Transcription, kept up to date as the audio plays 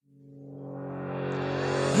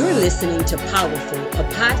You're listening to Powerful, a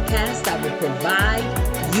podcast that will provide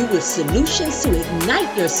you with solutions to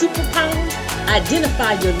ignite your superpowers,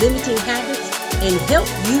 identify your limiting habits, and help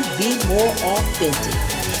you be more authentic.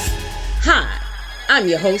 Hi, I'm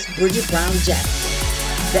your host, Bridget Brown Jackson.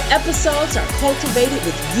 The episodes are cultivated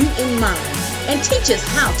with you in mind and teach us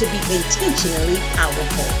how to be intentionally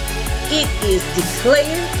powerful. It is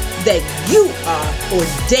declared that you are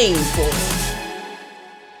ordained for it.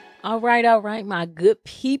 All right, my good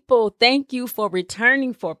people. Thank you for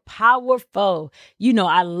returning for Powerful. You know,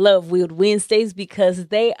 I love Wheeled Wednesdays because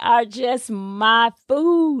they are just my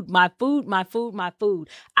food. I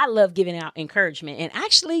love giving out encouragement. And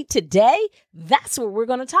actually today, that's what we're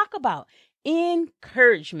going to talk about.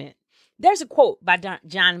 Encouragement. There's a quote by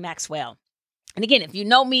John Maxwell. And again, if you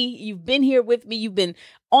know me, you've been here with me, you've been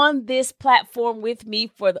on this platform with me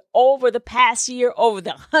for over the past year, over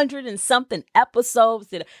the 100 and something episodes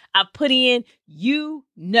that I've put in, you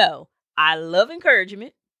know, I love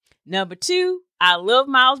encouragement. Number two, I love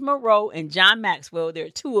Miles Monroe and John Maxwell. They're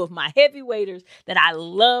two of my heavyweighters that I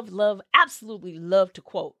absolutely love to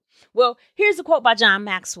quote. Well, here's a quote by John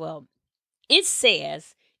Maxwell. It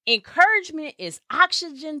says, encouragement is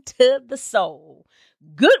oxygen to the soul.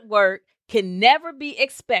 Good work can never be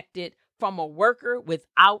expected from a worker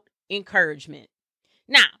without encouragement.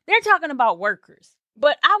 Now, they're talking about workers,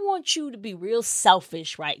 but I want you to be real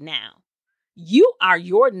selfish right now. You are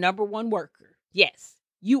your number one worker. Yes,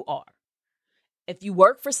 you are. If you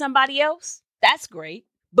work for somebody else, that's great,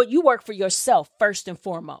 but you work for yourself first and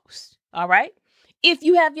foremost. All right? If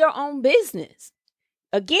you have your own business,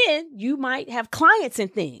 again, you might have clients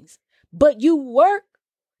and things, but you work.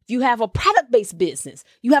 You have a product-based business.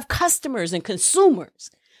 You have customers and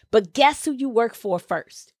consumers. But guess who you work for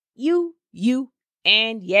first? You,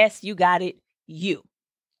 and yes, you got it, you.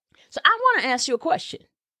 So I want to ask you a question.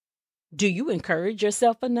 Do you encourage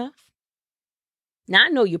yourself enough? Now, I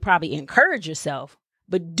know you probably encourage yourself,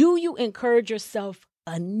 but do you encourage yourself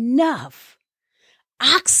enough?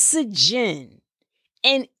 Oxygen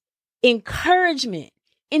and encouragement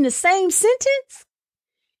in the same sentence?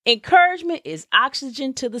 Encouragement is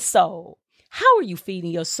oxygen to the soul. How are you feeding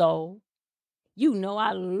your soul? You know,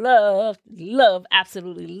 I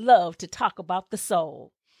absolutely love to talk about the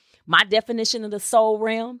soul. My definition of the soul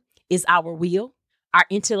realm is our will, our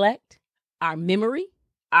intellect, our memory,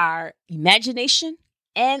 our imagination,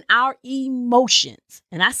 and our emotions.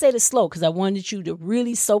 And I say this slow because I wanted you to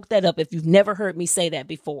really soak that up if you've never heard me say that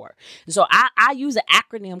before. So I use an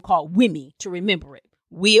acronym called WIMI to remember it.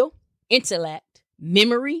 Will, intellect,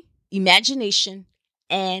 memory, imagination,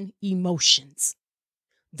 and emotions.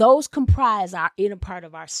 Those comprise our inner part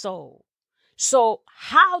of our soul. So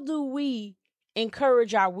how do we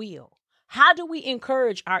encourage our will? How do we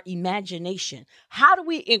encourage our imagination? How do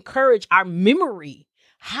we encourage our memory?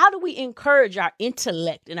 How do we encourage our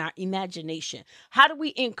intellect and our imagination? How do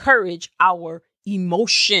we encourage our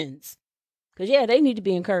emotions? Because, they need to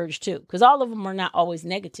be encouraged too, because all of them are not always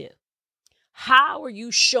negative. How are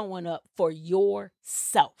you showing up for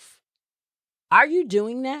yourself? Are you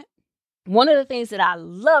doing that? One of the things that I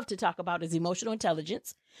love to talk about is emotional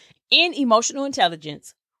intelligence. In emotional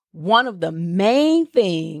intelligence, one of the main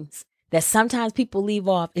things that sometimes people leave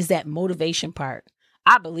off is that motivation part.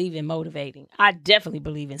 I believe in motivating. I definitely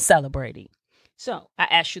believe in celebrating. So I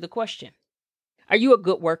ask you the question, are you a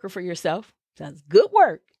good worker for yourself? Because good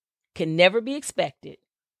work can never be expected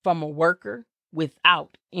from a worker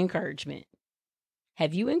without encouragement.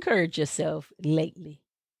 Have you encouraged yourself lately?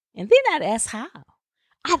 And then I'd ask how.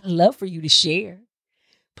 I'd love for you to share.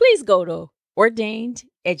 Please go to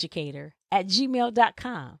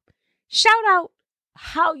ordainededucator@gmail.com. Shout out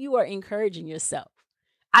how you are encouraging yourself.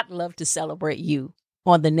 I'd love to celebrate you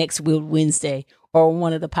on the next Wheeled Wednesday or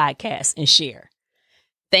one of the podcasts and share.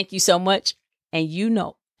 Thank you so much. And you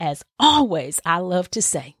know, as always, I love to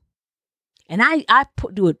say, and I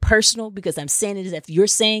do it personal because I'm saying it as if you're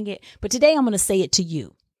saying it. But today I'm going to say it to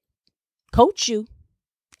you. Coach you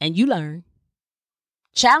and you learn.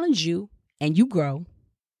 Challenge you and you grow.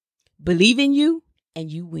 Believe in you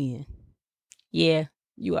and you win. Yeah,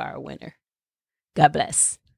 you are a winner. God bless.